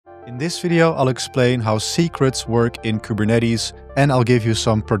In this video, I'll explain how secrets work in Kubernetes, and I'll give you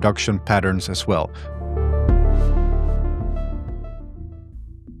some production patterns as well.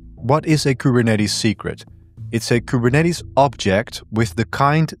 What is a Kubernetes secret? It's a Kubernetes object with the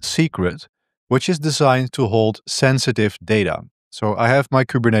kind secret, which is designed to hold sensitive data. So I have my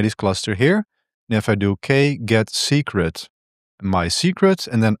Kubernetes cluster here, and if I do k get secret, my secret,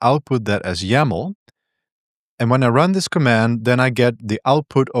 and then output that as YAML, and when I run this command, then I get the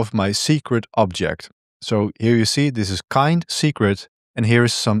output of my secret object. So here you see this is kind secret, and here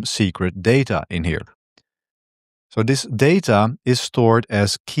is some secret data in here. So this data is stored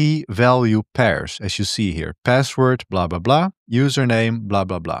as key value pairs, as you see here. Password, blah, blah, blah, username, blah,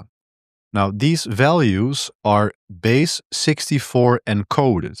 blah, blah. Now these values are base 64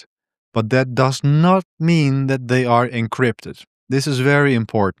 encoded, but that does not mean that they are encrypted. This is very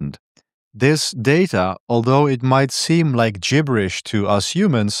important. This data, although it might seem like gibberish to us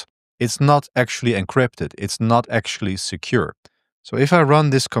humans, it's not actually encrypted. It's not actually secure. So if I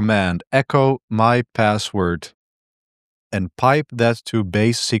run this command, echo my password, and pipe that to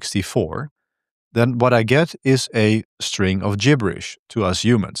base 64, then what I get is a string of gibberish to us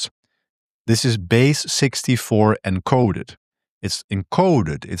humans. This is base 64 encoded. It's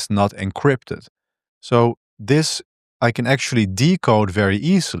encoded, it's not encrypted. So this I can actually decode very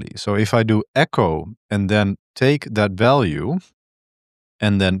easily. So if I do echo and then take that value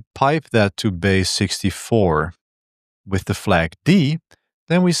and then pipe that to base 64 with the flag D,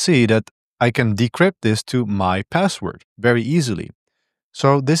 then we see that I can decrypt this to my password very easily.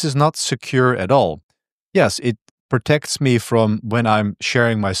 So this is not secure at all. Yes, it protects me from when I'm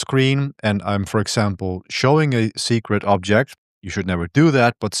sharing my screen and I'm, for example, showing a secret object. You should never do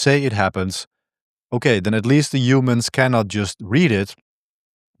that, but say it happens. Okay, then at least the humans cannot just read it,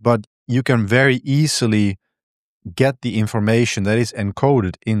 but you can very easily get the information that is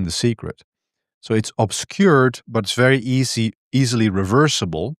encoded in the secret. So it's obscured, but it's very easily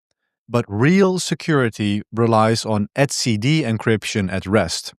reversible. But real security relies on etcd encryption at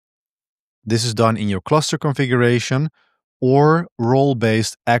rest. This is done in your cluster configuration or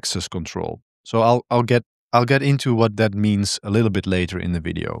role-based access control. So I'll get into what that means a little bit later in the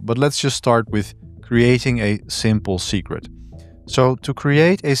video. But let's just start with creating a simple secret. So to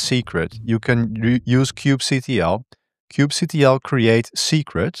create a secret, you can use kubectl. kubectl create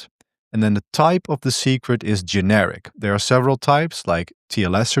secret, and then the type of the secret is generic. There are several types like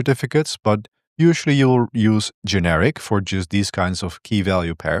TLS certificates, but usually you'll use generic for just these kinds of key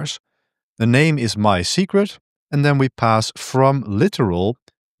value pairs. The name is my secret, and then we pass from literal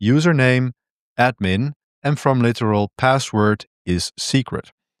username admin, and from literal password is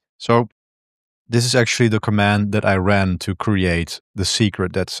secret. So this is actually the command that I ran to create the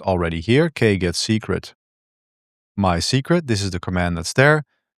secret that's already here. K get secret, my secret. This is the command that's there.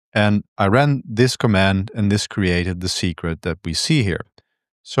 And I ran this command and this created the secret that we see here.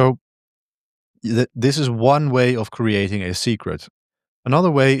 So this is one way of creating a secret.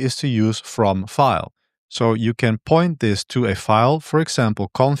 Another way is to use from file. So you can point this to a file, for example,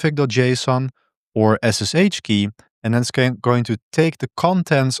 config.json or SSH key, and then it's going to take the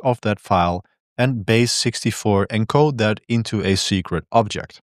contents of that file and base 64 encode that into a secret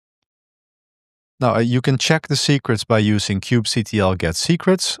object. Now, you can check the secrets by using kubectl get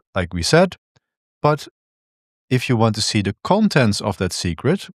secrets, like we said, but if you want to see the contents of that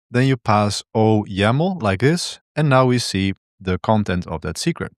secret, then you pass o YAML like this, and now we see the content of that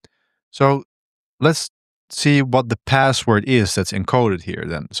secret. So let's see what the password is that's encoded here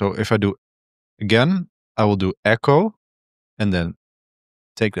then. So if I do, again, I will do echo, and then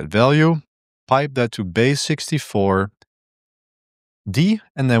take that value, pipe that to base 64, D,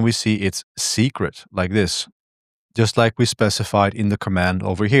 and then we see it's secret, like this, just like we specified in the command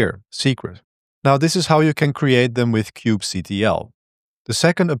over here, secret. Now this is how you can create them with kubectl. The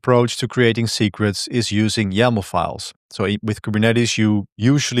second approach to creating secrets is using YAML files. So with Kubernetes, you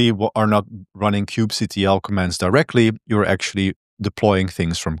usually are not running kubectl commands directly, you're actually deploying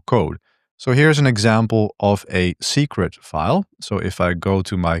things from code. So here's an example of a secret file. So if I go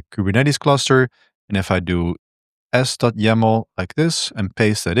to my Kubernetes cluster, and if I do s.yaml like this and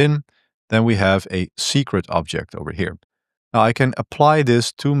paste that in, then we have a secret object over here. Now I can apply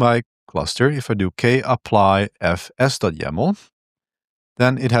this to my cluster. If I do k apply fs.yaml,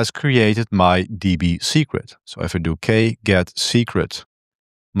 then it has created my db secret. So if I do k get secret,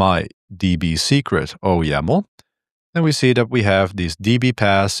 my db secret OYAML, then we see that we have this db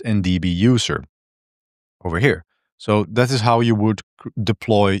pass and db user over here. So that is how you would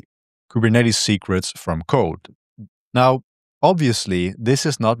deploy Kubernetes secrets from code. Now, obviously, this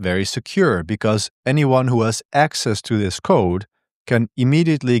is not very secure because anyone who has access to this code can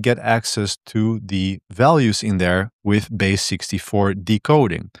immediately get access to the values in there with base64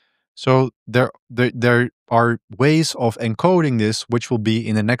 decoding. So there are ways of encoding this, which will be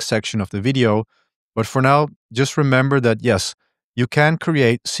in the next section of the video. But for now, just remember that yes, you can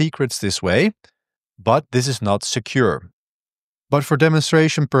create secrets this way, but this is not secure. But for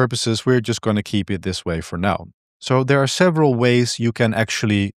demonstration purposes, we're just going to keep it this way for now. So there are several ways you can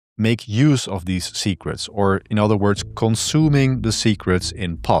actually make use of these secrets, or in other words, consuming the secrets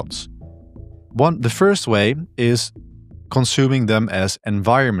in pods. The first way is consuming them as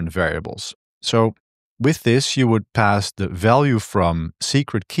environment variables. So with this, you would pass the value from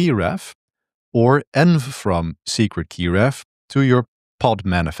secret keyref or envFrom secret keyref to your pod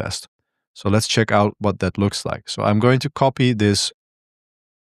manifest. So let's check out what that looks like. So I'm going to copy this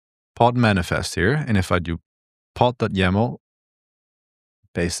pod manifest here, and if I do pod.yaml,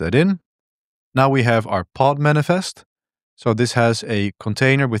 paste that in. Now we have our pod manifest. So this has a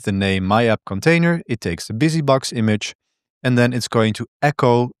container with the name myappcontainer. It takes the busybox image, and then it's going to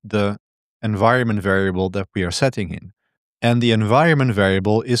echo the environment variable that we are setting in. And the environment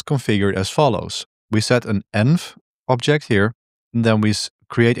variable is configured as follows. We set an env object here, and then we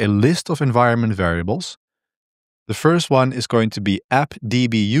create a list of environment variables. The first one is going to be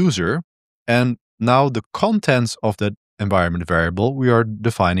appdbuser, and now the contents of that environment variable we are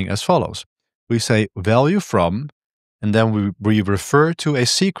defining as follows. We say value from, and then we refer to a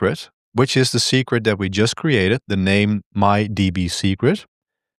secret, which is the secret that we just created, the name mydbsecret.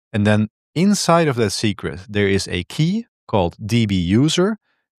 And then inside of that secret, there is a key called dbuser,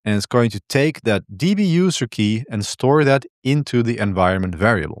 and it's going to take that dbuser key and store that into the environment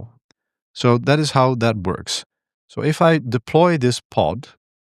variable. So that is how that works. So if I deploy this pod,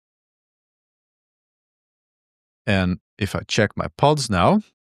 and if I check my pods now,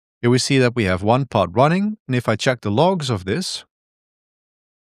 here we see that we have one pod running. And if I check the logs of this,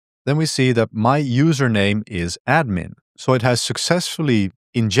 then we see that my username is admin. So it has successfully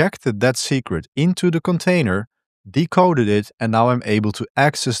injected that secret into the container, decoded it, and now I'm able to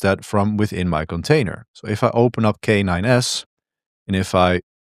access that from within my container. So if I open up K9s, and if I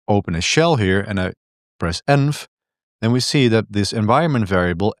open a shell here and I press env, then we see that this environment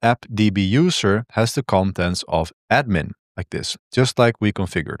variable appdbuser has the contents of admin, like this, just like we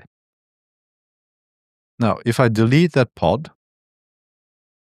configured. Now, if I delete that pod,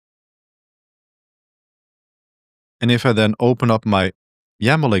 and if I then open up my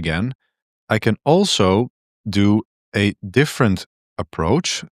YAML again, I can also do a different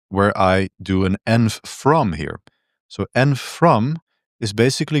approach where I do an envFrom here. So envFrom is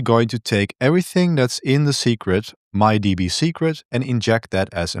basically going to take everything that's in the secret, mydbsecret, and inject that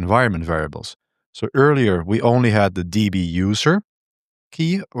as environment variables. So earlier we only had the dbuser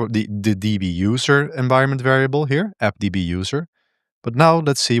key, or the dbuser environment variable here, appdbuser. But now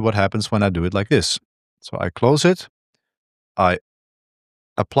let's see what happens when I do it like this. So I close it, I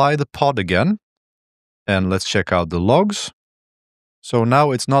apply the pod again, and let's check out the logs. So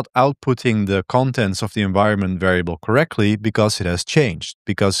now it's not outputting the contents of the environment variable correctly because it has changed.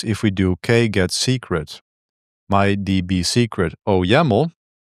 Because if we do kgetSecret, mydbsecret OYAML,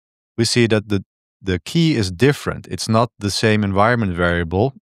 we see that the key is different. It's not the same environment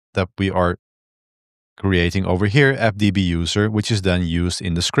variable that we are creating over here, appdbuser, which is then used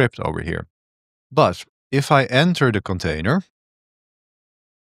in the script over here. But if I enter the container,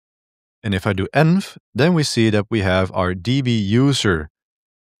 and if I do env, then we see that we have our dbuser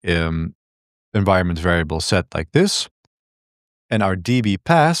environment variable set like this, and our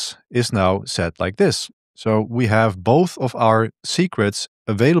dbpass is now set like this. So we have both of our secrets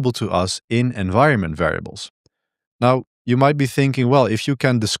available to us in environment variables. Now, you might be thinking, well, if you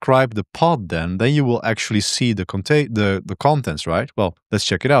can describe the pod, then you will actually see the contents, right? Well, let's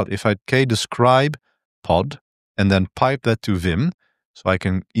check it out. If I describe pod and then pipe that to Vim, so I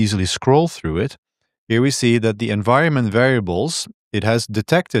can easily scroll through it, here we see that the environment variables, it has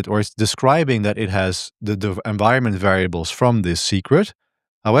detected, or it's describing that it has the environment variables from this secret.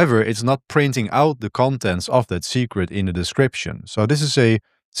 However, it's not printing out the contents of that secret in the description. So this is a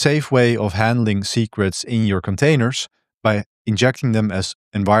safe way of handling secrets in your containers by injecting them as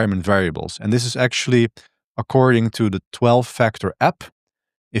environment variables. And this is actually according to the 12-factor app.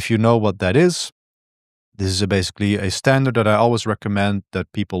 If you know what that is, this is basically a standard that I always recommend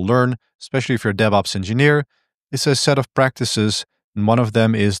that people learn, especially if you're a DevOps engineer. It's a set of practices, and one of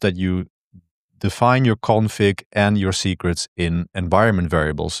them is that you define your config and your secrets in environment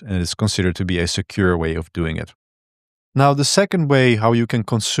variables, and it's considered to be a secure way of doing it. Now, the second way how you can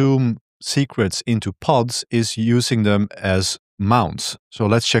consume secrets into pods is using them as mounts. So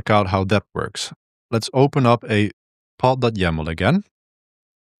let's check out how that works. Let's open up a pod.yaml again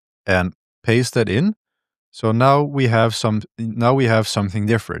and paste that in. So now we have something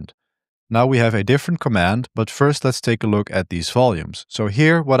different. Now we have a different command, but first let's take a look at these volumes. So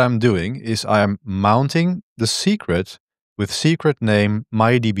here what I'm doing is I'm mounting the secret with secret name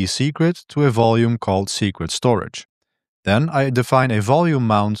mydbsecret to a volume called secret storage. Then I define a volume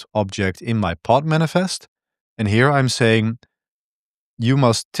mount object in my pod manifest, and here I'm saying you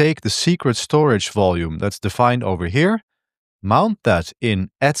must take the secret storage volume that's defined over here, mount that in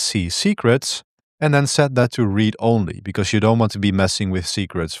etc secrets, and then set that to read only, because you don't want to be messing with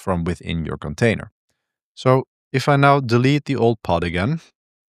secrets from within your container. So if I now delete the old pod again,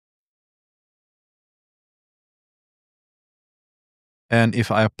 and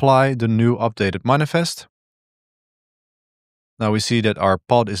if I apply the new updated manifest, now we see that our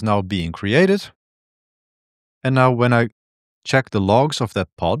pod is now being created. And now when I check the logs of that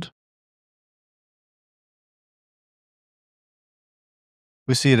pod,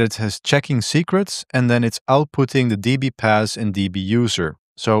 we see that it has checking secrets, and then it's outputting the dbpass and dbuser.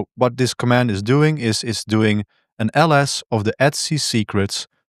 So what this command is doing is it's doing an ls of the etc secrets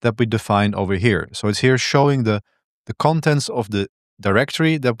that we defined over here. So it's here showing the contents of the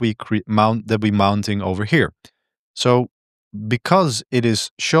directory that we mounting over here. So because it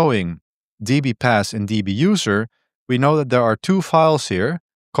is showing dbpass and dbuser, we know that there are two files here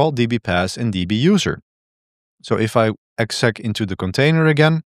called dbpass and dbuser. So if I exec into the container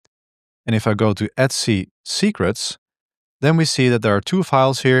again, and if I go to etc secrets, then we see that there are two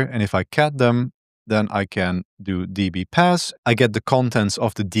files here, and if I cat them, then I can do dbpass. I get the contents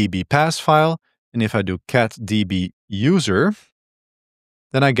of the dbpass file, and if I do cat dbuser,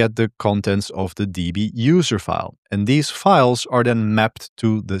 then I get the contents of the dbuser file. And these files are then mapped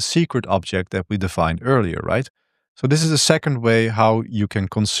to the secret object that we defined earlier, right? So this is the second way how you can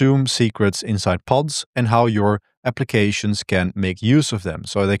consume secrets inside pods and how your applications can make use of them.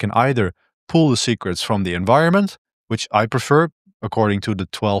 So they can either pull the secrets from the environment, which I prefer according to the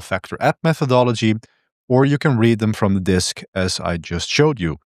 12-factor app methodology, or you can read them from the disk as I just showed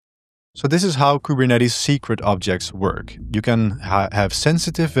you. So this is how Kubernetes secret objects work. You can have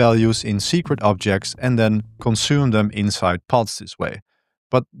sensitive values in secret objects and then consume them inside pods this way.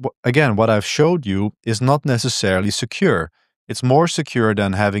 But again, what I've showed you is not necessarily secure. It's more secure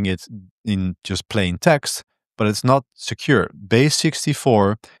than having it in just plain text, but it's not secure. Base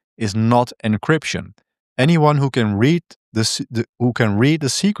 64 is not encryption. Anyone who can read the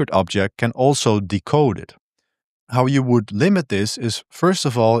secret object can also decode it. How you would limit this is, first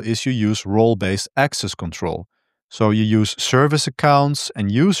of all, is you use role-based access control. So you use service accounts and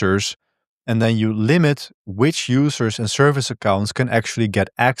users, and then you limit which users and service accounts can actually get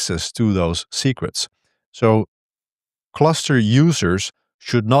access to those secrets. So cluster users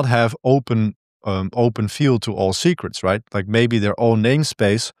should not have open field to all secrets, right? Like maybe their own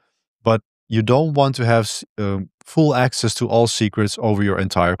namespace, but you don't want to have full access to all secrets over your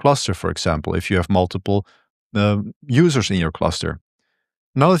entire cluster, for example, if you have multiple users in your cluster.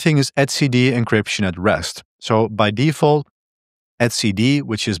 Another thing is etcd encryption at rest. So by default, etcd,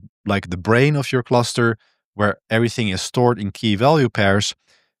 which is like the brain of your cluster, where everything is stored in key value pairs,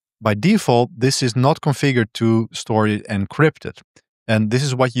 by default, this is not configured to store it encrypted. And this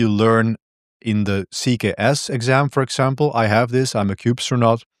is what you learn in the CKS exam, for example. I have this, I'm a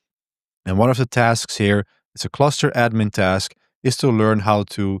kubestronaut. And one of the tasks here, it's a cluster admin task, is to learn how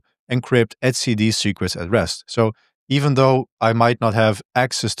to encrypt etcd secrets at rest. So even though I might not have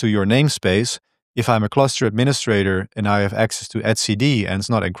access to your namespace, if I'm a cluster administrator and I have access to etcd and it's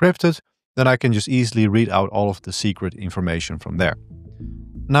not encrypted, then I can just easily read out all of the secret information from there.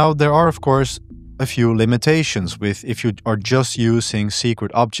 Now, there are, of course, a few limitations with if you are just using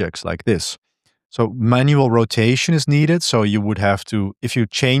secret objects like this. So manual rotation is needed. So you would have to, if you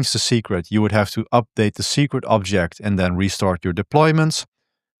change the secret, you would have to update the secret object and then restart your deployments.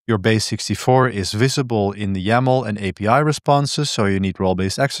 Your base 64 is visible in the YAML and API responses, so you need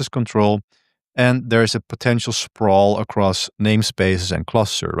role-based access control. And there is a potential sprawl across namespaces and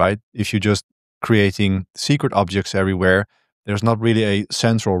cluster, right? If you're just creating secret objects everywhere, there's not really a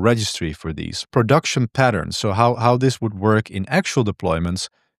central registry for these. Production patterns, so how this would work in actual deployments,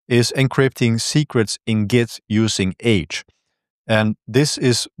 is encrypting secrets in Git using Age. And this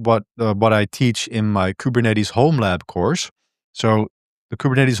is what I teach in my Kubernetes Home Lab course. So the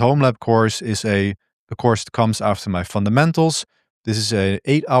Kubernetes Home Lab course is the course that comes after my fundamentals. This is an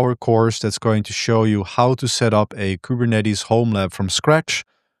 8-hour course that's going to show you how to set up a Kubernetes Home Lab from scratch,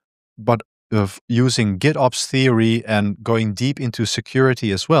 but using GitOps theory and going deep into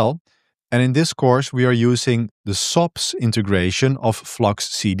security as well. And in this course, we are using the SOPS integration of Flux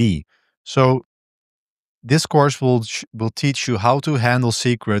CD. So this course will teach you how to handle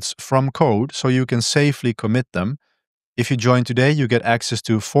secrets from code so you can safely commit them. If you join today, you get access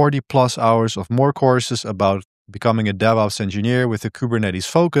to 40 plus hours of more courses about becoming a DevOps engineer with a Kubernetes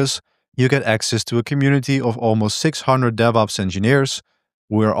focus. You get access to a community of almost 600 DevOps engineers.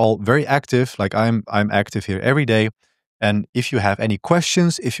 We're all very active, like I'm active here every day. And if you have any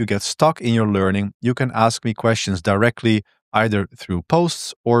questions, if you get stuck in your learning, you can ask me questions directly, either through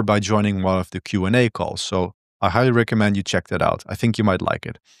posts or by joining one of the Q&A calls. So I highly recommend you check that out. I think you might like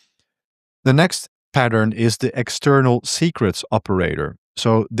it. The next pattern is the external secrets operator.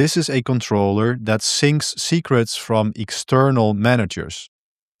 So this is a controller that syncs secrets from external managers.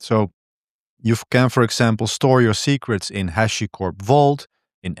 So you can, for example, store your secrets in HashiCorp Vault,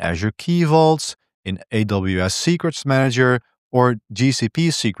 in Azure Key Vaults, in AWS Secrets Manager, or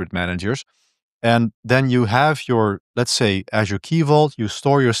GCP Secret Managers. And then you have your, let's say, Azure Key Vault, you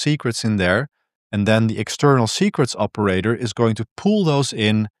store your secrets in there, and then the external secrets operator is going to pull those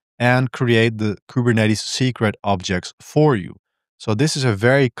in and create the Kubernetes secret objects for you. So this is a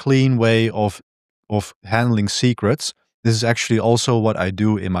very clean way of handling secrets. This is actually also what I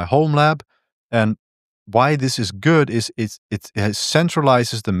do in my home lab. And why this is good is it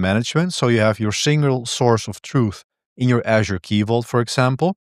centralizes the management. So you have your single source of truth in your Azure Key Vault, for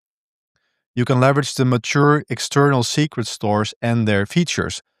example. You can leverage the mature external secret stores and their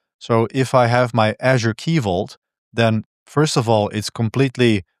features. So if I have my Azure Key Vault, then first of all, it's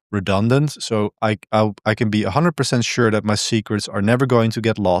completely redundant. So I can be 100% sure that my secrets are never going to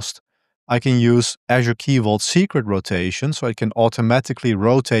get lost. I can use Azure Key Vault secret rotation, so I can automatically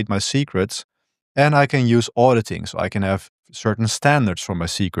rotate my secrets. And I can use auditing, so I can have certain standards for my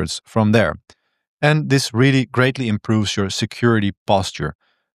secrets from there. And this really greatly improves your security posture.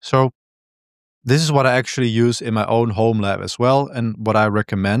 So this is what I actually use in my own home lab as well, and what I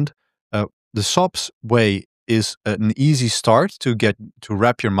recommend. The SOPS way is an easy start to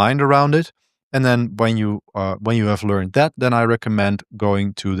wrap your mind around it. And then when you have learned that, then I recommend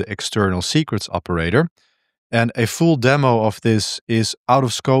going to the external secrets operator. And a full demo of this is out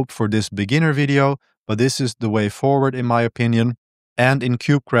of scope for this beginner video, but this is the way forward in my opinion. And in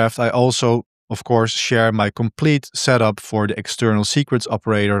KubeCraft, I also, of course, share my complete setup for the external secrets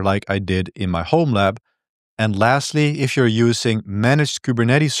operator like I did in my home lab. And lastly, if you're using managed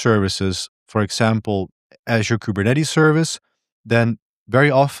Kubernetes services, for example, Azure Kubernetes Service, then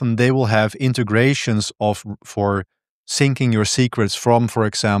very often they will have integrations for syncing your secrets from, for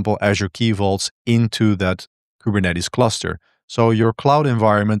example, Azure Key Vaults into that Kubernetes cluster. So your cloud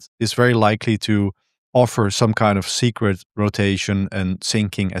environment is very likely to offer some kind of secret rotation and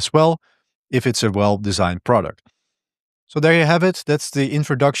syncing as well, if it's a well-designed product. So there you have it. That's the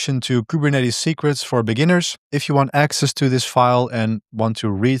introduction to Kubernetes secrets for beginners. If you want access to this file and want to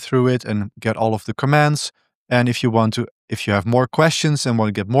read through it and get all of the commands, and if you have more questions and want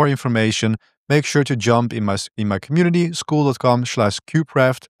to get more information, make sure to jump in my community,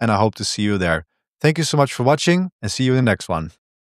 school.com/KubeCraft, and I hope to see you there. Thank you so much for watching, and see you in the next one.